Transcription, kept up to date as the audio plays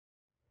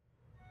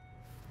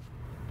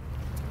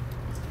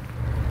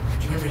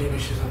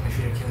shoes off, my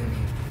feet are killing me.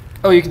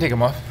 Oh, you can take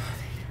them off.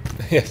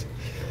 Yes.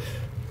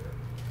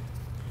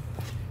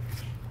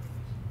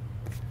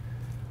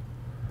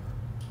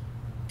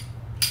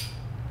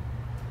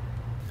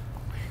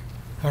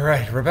 All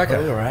right, Rebecca.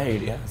 Oh,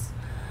 right, yes.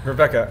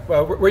 Rebecca,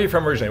 well, where are you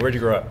from originally? Where'd you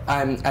grow up?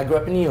 I grew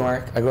up in New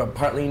York. I grew up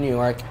partly in New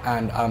York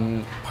and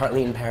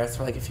partly in Paris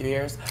for like a few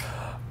years.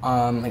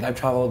 Like I've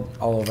traveled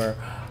all over.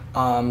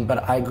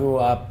 But I grew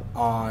up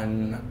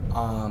on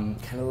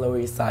kind of Lower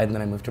East Side, and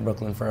then I moved to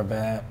Brooklyn for a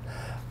bit.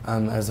 I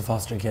was a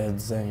foster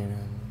kid, so, you know.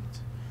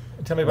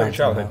 Tell me about your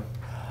childhood.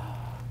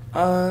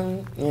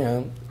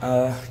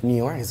 New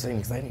York is very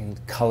exciting.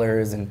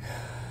 Colors and,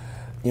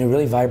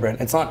 really vibrant.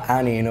 It's not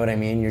Annie, you know what I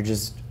mean?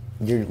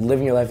 You're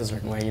living your life a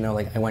certain way,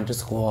 like I went to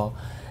school,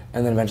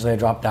 and then eventually I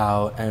dropped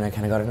out, and I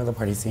kind of got into the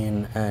party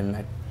scene, and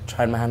I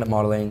tried my hand at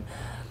modeling.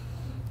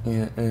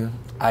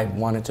 I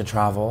wanted to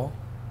travel,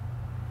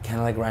 kind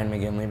of like Ryan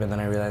McGinley, but then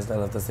I realized I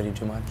love the city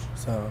too much,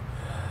 so.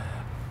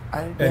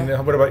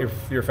 What about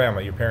your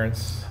family, your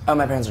parents? Oh,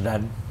 my parents are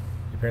dead.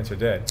 Your parents are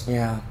dead?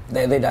 Yeah,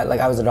 they died. Like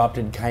I was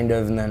adopted, kind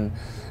of, and then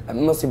I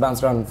mostly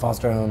bounced around in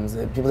foster homes.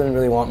 People didn't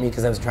really want me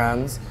because I was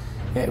trans.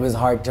 It was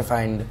hard to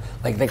find,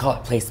 like they call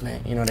it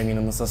placement, you know what I mean,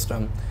 in the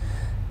system.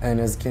 And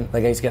it was,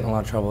 like I used to get in a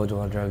lot of trouble, do a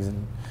lot of drugs,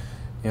 and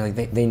like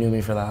they knew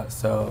me for that.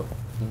 So,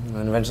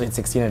 and eventually at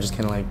 16, I just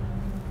kind of like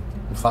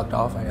fucked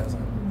off, I guess.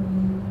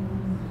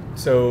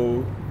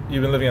 So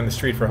you've been living on the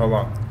street for how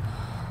long?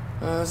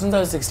 Since I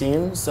was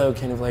 16, so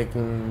kind of like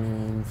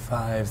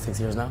 5, 6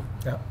 years now.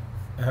 Yeah.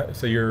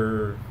 So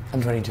you're...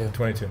 I'm 22.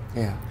 22.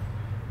 Yeah.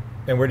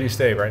 And where do you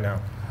stay right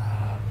now?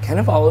 Kind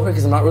of all over,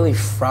 because I'm not really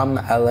from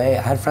LA.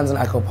 I had friends in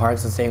Echo Park,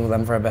 so staying with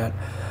them for a bit.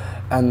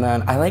 And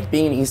then I like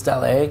being in East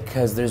LA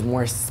because there's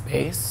more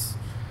space.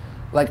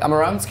 Like I'm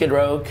around Skid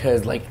Row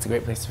because like it's a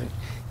great place to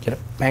get a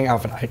bang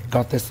outfit. I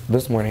got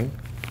this morning.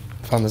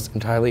 Found this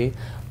entirely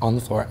on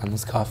the floor and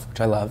this cuff, which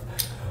I love.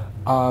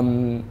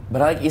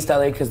 But I like East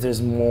LA because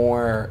there's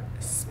more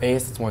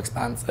space, it's more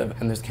expansive,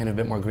 and there's kind of a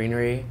bit more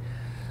greenery.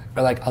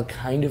 Or like I'll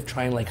kind of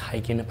try and like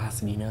hike into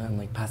Pasadena and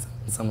like pass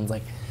someone's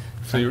like.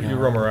 So you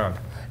roam around?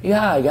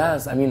 Yeah, I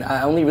guess. I mean,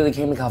 I only really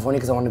came to California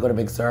because I wanted to go to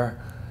Big Sur.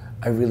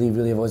 I really,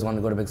 really have always wanted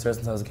to go to Big Sur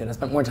since I was a kid. I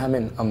spent more time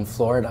in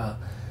Florida,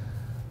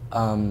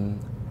 kind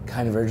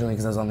of originally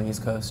because I was on the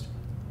East Coast.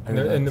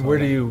 And where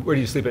do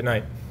you sleep at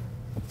night?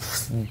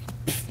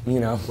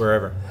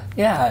 Wherever.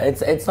 Yeah,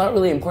 it's not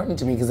really important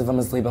to me because if I'm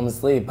asleep, I'm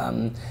asleep.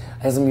 I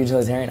guess I'm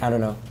utilitarian. I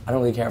don't know. I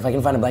don't really care. If I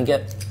can find a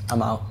blanket,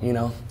 I'm out.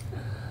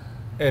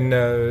 And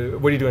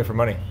what are you doing for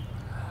money?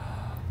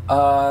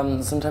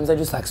 Sometimes I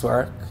do sex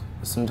work.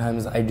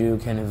 Sometimes I do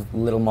kind of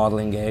little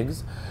modeling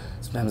gigs.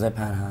 Sometimes I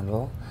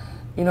panhandle.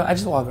 I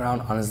just walk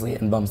around, honestly,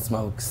 and bum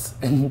smokes.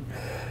 And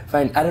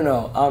fine, I don't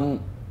know.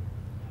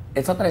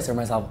 It's not that I serve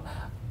myself.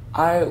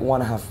 I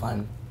want to have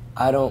fun.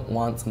 I don't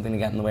want something to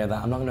get in the way of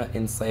that. I'm not going to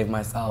enslave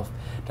myself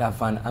to have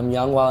fun. I'm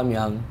young while I'm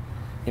young.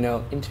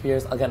 In 2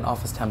 years, I'll get an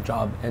office temp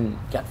job and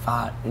get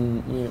fat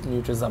and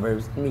move to the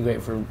suburbs. It'll be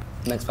great for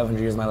the next 500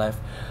 years of my life.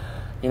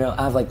 I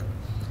have like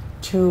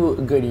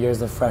 2 good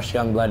years of fresh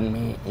young blood in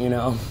me,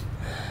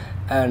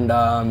 And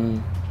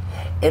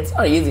it's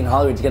not easy in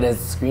Hollywood to get a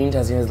screen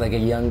test as like a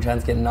young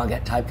trans kid and not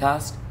get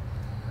typecast,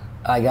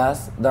 I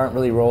guess. There aren't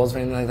really roles or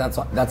anything like that,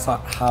 so that's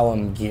not how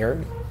I'm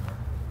geared.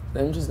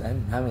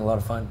 I'm having a lot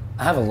of fun.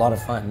 I have a lot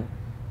of fun,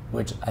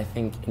 which I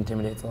think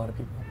intimidates a lot of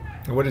people.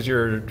 What is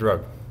your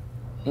drug?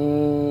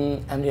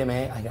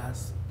 MDMA, I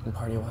guess,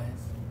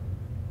 party-wise.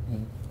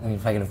 I mean,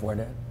 if I can afford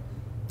it.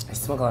 I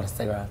smoke a lot of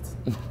cigarettes.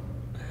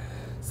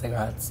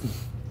 Cigarettes.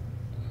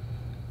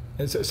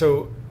 And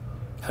so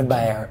I'd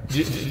buy air. Do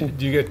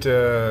you get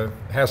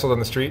hassled on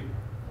the street?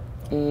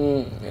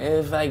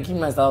 If I keep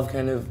myself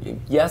kind of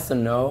yes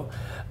and no.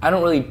 I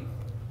don't really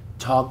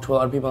talk to a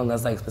lot of people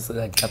unless I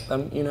explicitly get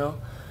them,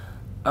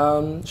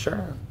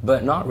 Sure,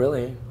 but not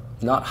really.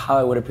 Not how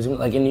I would have presumed.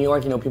 Like in New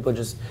York, people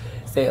just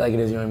say it like it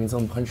is, you know what I mean?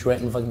 Someone punch you right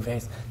in the fucking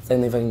face, saying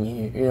they fucking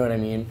meet you know what I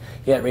mean?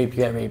 You get raped, you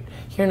get raped.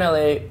 Here in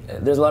LA,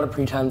 there's a lot of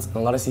pretense and a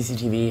lot of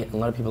CCTV, and a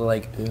lot of people are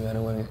like, ooh, I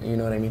don't want to, you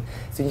know what I mean?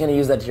 So you can kind of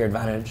use that to your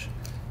advantage.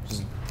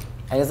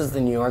 I guess it's the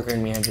New Yorker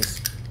in me, And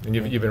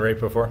you've been raped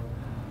before?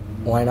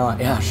 Why not?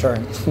 Yeah, sure.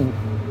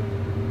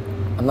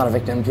 I'm not a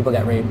victim, people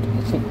get raped.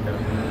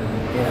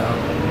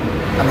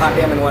 I'm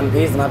happy I'm in one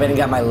piece, I'm happy I didn't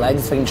get my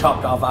legs fucking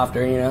chopped off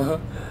after,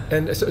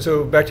 And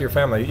so back to your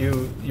family,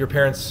 your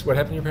parents, what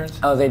happened to your parents?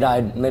 Oh, they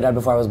died. They died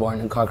before I was born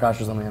in a car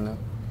crash or something, I know.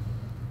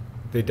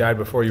 They died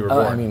before you were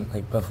born? I mean,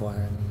 like before.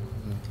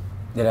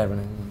 They died when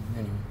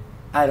anyway.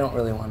 I don't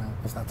really want to,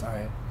 if that's all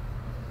right.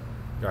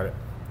 Got it.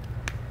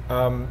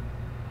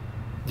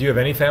 Do you have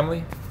any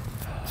family?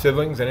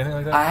 Siblings, anything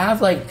like that? I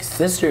have like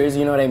sisters,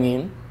 you know what I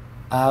mean?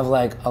 I have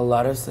like a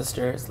lot of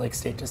sisters, like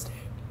state to state.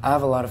 I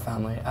have a lot of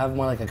family. I have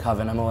more like a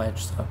coven, I'm a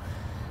witch, so.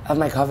 I have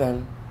my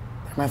coven,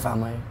 they're my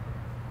family.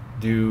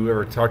 Do you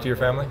ever talk to your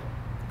family?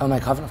 Oh, my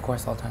coven, of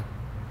course, all the time.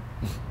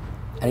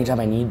 Anytime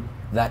I need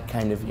that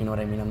kind of, you know what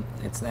I mean,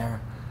 it's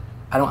there.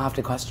 I don't have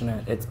to question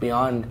it. It's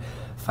beyond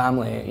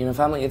family. You know,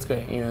 family, it's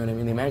great. You know what I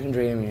mean? The American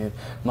dream, you have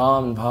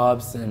mom and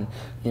pops and,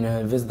 you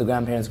know, visit the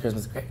grandparents,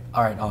 Christmas, great.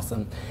 All right,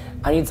 awesome.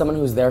 I need someone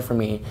who's there for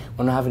me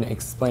when I'm having to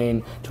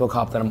explain to a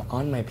cop that I'm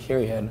on my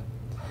period.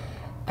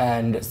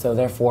 And so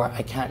therefore,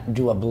 I can't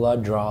do a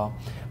blood draw.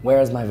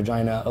 Where's my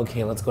vagina?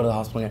 Okay, let's go to the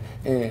hospital.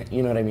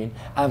 You know what I mean?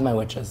 I have my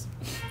witches.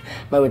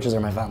 My witches are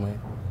my family.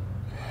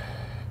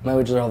 My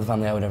witches are all the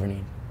family I would ever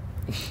need.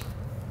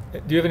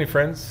 Do you have any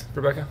friends,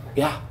 Rebecca?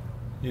 Yeah.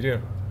 You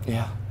do?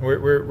 Yeah.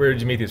 Where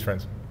did you meet these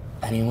friends?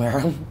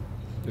 Anywhere.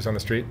 Just on the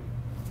street?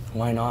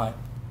 Why not?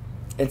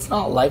 It's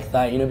not like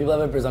that. You know, people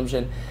have a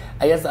presumption.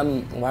 I guess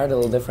I'm wired a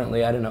little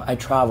differently. I don't know. I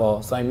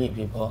travel, so I meet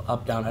people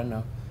up, down, I don't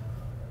know.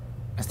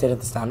 I stayed at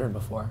the Standard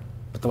before,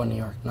 but the one in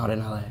New York, not in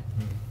LA.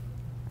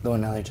 The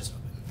one in LA just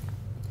opened.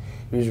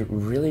 It was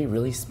really,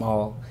 really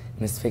small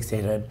and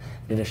asphyxiated.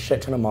 Did a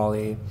shit ton of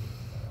Molly,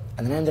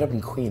 and then I ended up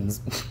in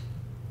Queens,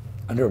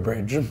 under a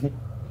bridge,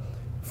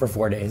 for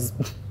 4 days.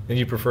 And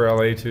you prefer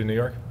LA to New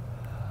York?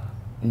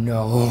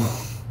 No,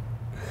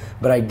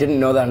 but I didn't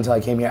know that until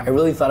I came here. I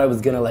really thought I was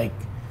gonna like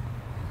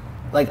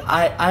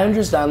I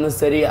understand the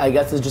city. I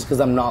guess it's just because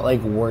I'm not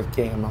like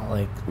working. I'm not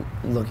like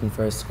looking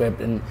for a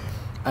script, and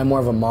I'm more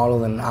of a model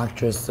than an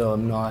actress, so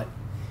I'm not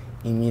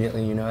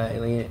immediately, you know, I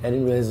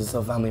didn't realize it was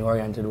so family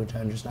oriented, which I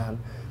understand,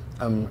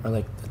 or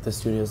like the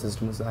studio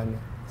system was on me.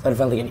 So I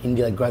felt like an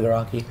indie, like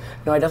Gregoraki.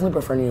 No, I definitely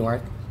prefer New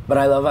York, but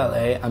I love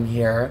LA. I'm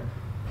here,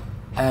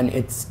 and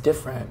it's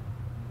different.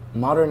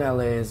 Modern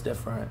LA is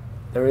different.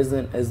 There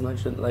isn't as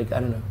much, like, I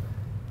don't know.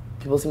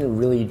 People seem to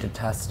really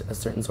detest a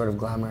certain sort of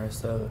glamour,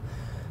 so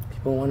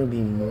people want to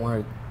be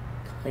more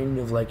kind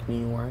of like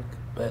New York,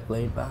 but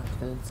laid back,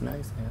 and it's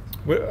nice,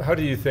 I guess. How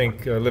do you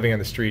think living on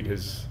the street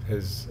has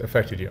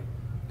affected you?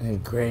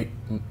 Great.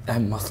 I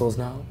have muscles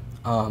now.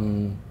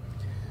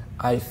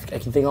 I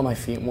can think on my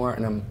feet more,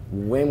 and I'm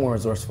way more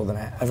resourceful than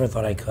I ever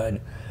thought I could.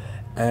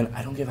 And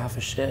I don't give half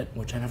a shit,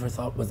 which I never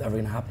thought was ever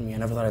gonna happen to me. I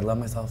never thought I'd love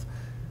myself.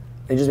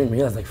 It just made me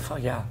realize, like,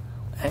 fuck yeah.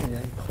 I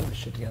put my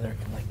shit together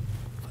in like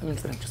 5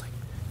 minutes, and I'm just like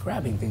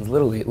grabbing things,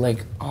 literally,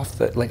 like off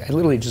the, like I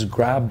literally just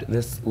grabbed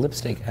this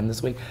lipstick and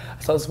this wig.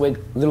 I saw this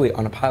wig literally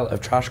on a pile of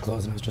trash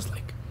clothes, and I was just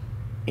like,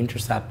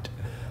 intercept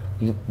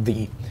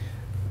the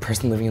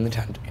person living in the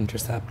tent,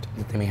 intercept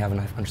that they may have a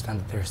knife,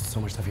 understand that there's so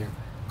much stuff here,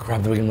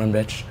 grab the wig and run,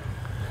 bitch.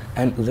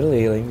 And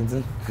literally, like,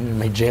 it's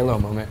my J-Lo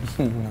moment.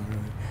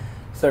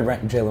 Third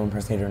rank J-Lo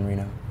impersonator in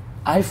Reno.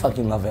 I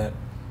fucking love it,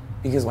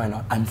 because why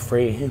not? I'm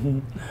free,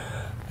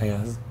 I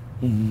guess.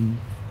 I'm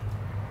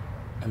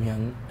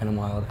young, and I'm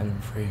wild, and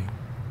I'm free.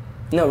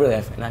 No, really,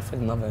 I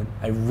fucking love it.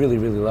 I really,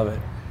 really love it.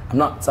 I'm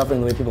not suffering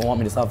the way people want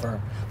me to suffer.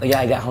 Like,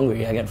 yeah, I get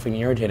hungry, I get freaking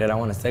irritated, I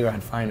want a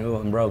cigarette, fine, ooh,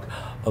 I'm broke,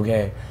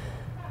 okay.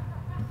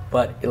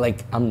 But,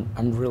 like, I'm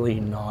really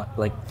not,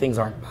 like, things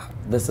aren't bad.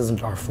 This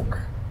isn't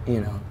R4,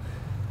 you know?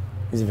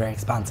 These are very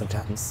expansive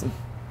times.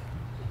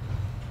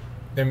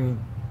 And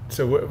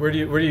so where do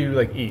you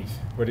like eat?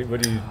 What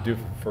do you do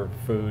for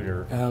food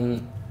or?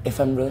 If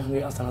I'm really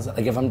hungry, I'll stand outside.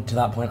 Like if I'm to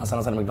that point, I'll stand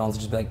outside of McDonald's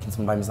and just be like, can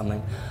someone buy me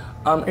something?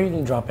 Or you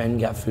can drop in,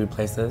 get food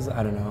places.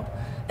 I don't know.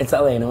 It's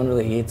LA. No one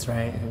really eats,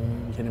 right? I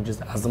mean, you can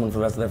just ask someone for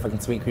the rest of their fucking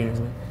sweet cream or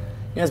something.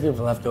 You ask people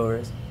for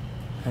leftovers.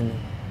 And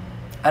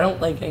I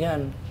don't like,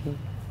 again.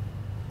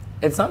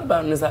 It's not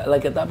about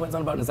like at that point, it's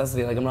not about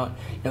necessity. Like I'm not,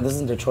 you know, this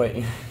isn't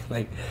Detroit.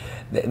 Like,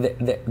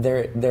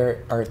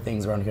 there are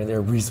things around here. There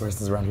are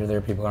resources around here. There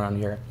are people around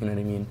here. You know what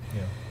I mean?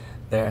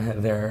 Yeah.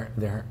 There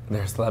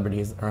are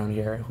celebrities around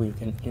here who you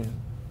can, you know,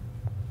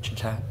 chit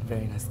chat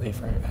very nicely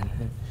for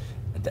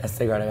a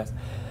cigarette, I guess.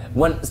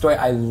 One story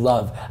I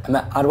love. I'm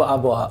at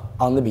Adwa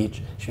on the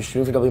beach. She was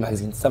shooting for W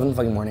Magazine, 7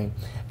 fucking morning,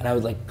 and I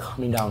was like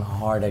coming down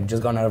hard. I'd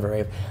just gotten out of a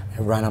rave.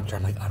 I ran up to her.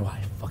 I'm like, Adwa,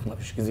 I fucking love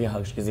you. She gives me a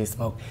hug. She gives me a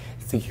smoke.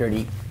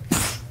 Security.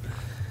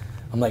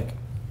 I'm like, I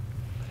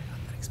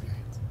got that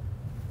experience,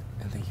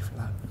 and thank you for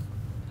that.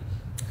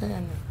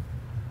 And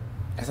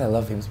I guess I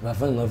love famous people. I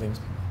fucking love famous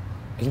people.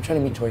 I keep trying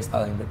to meet Tori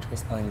Spelling, but Tori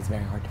Spelling is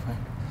very hard to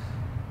find.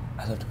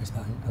 I love Tori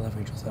Spelling. I love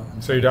Rachel Zoe.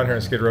 So you're down here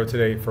on Skid Row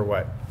today for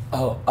what?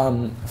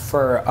 Oh,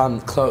 for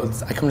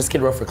clothes. I come to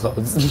Skid Row for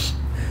clothes.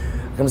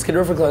 I come to Skid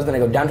Row for clothes, then I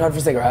go downtown for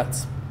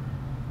cigarettes.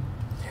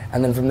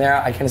 And then from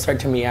there, I kind of start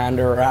to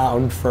meander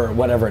around for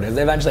whatever it is.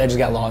 Eventually, I just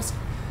get lost.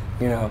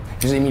 You know,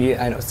 just immediately,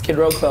 I know, Skid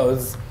Row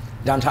clothes,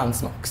 downtown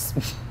smokes.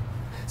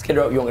 Skid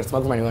Row, you won't get to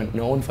smoke from anyone.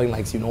 No one fucking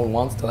likes you. No one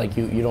wants to like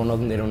you. You don't know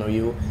them, they don't know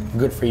you.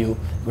 Good for you.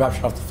 Grab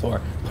shit off the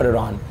floor, put it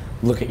on,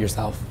 look at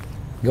yourself.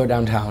 Go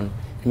downtown,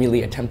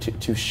 immediately attempt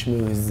to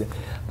schmooze.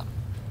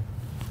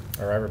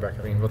 All right,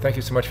 Rebecca. Well, thank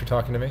you so much for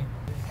talking to me.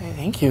 Hey,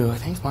 thank you.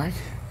 Thanks, Mark.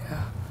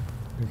 Yeah.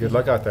 And good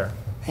luck out there.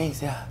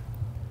 Thanks, yeah.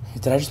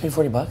 Did I just pay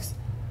 $40?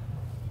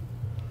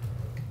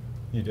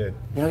 You did.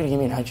 You're not gonna give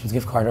me an iTunes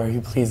gift card, are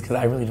you, please? Because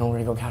I really don't want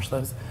to go cash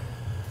those.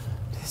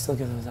 They still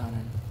give those out.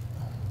 And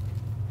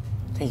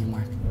thank you,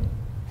 Mark.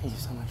 Thank you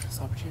so much for this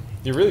opportunity.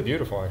 You're really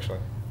beautiful, actually.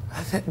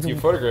 You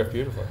photograph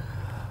beautifully.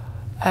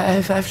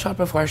 I've shot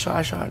before. I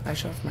shot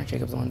for Marc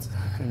Jacobs once.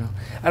 I don't know.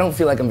 I don't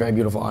feel like I'm very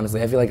beautiful,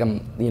 honestly. I feel like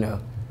I'm, you know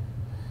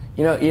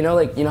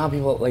how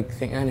people like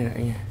think. I don't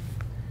know.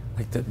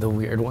 Like the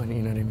weird one,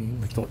 you know what I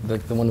mean?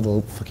 Like the one with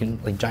the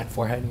fucking like giant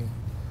forehead.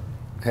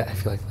 I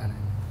feel like that.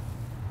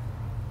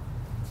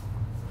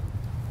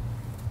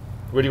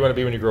 What do you want to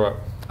be when you grow up?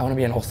 I want to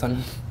be an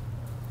Olsen.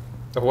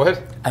 A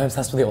what? I'm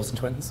obsessed with the Olsen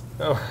twins.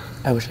 Oh.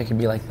 I wish I could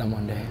be like them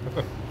one day.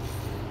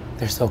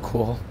 They're so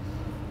cool.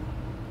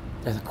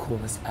 They're the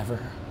coolest ever.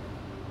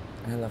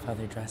 And I love how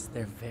they dress.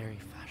 They're very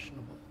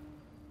fashionable.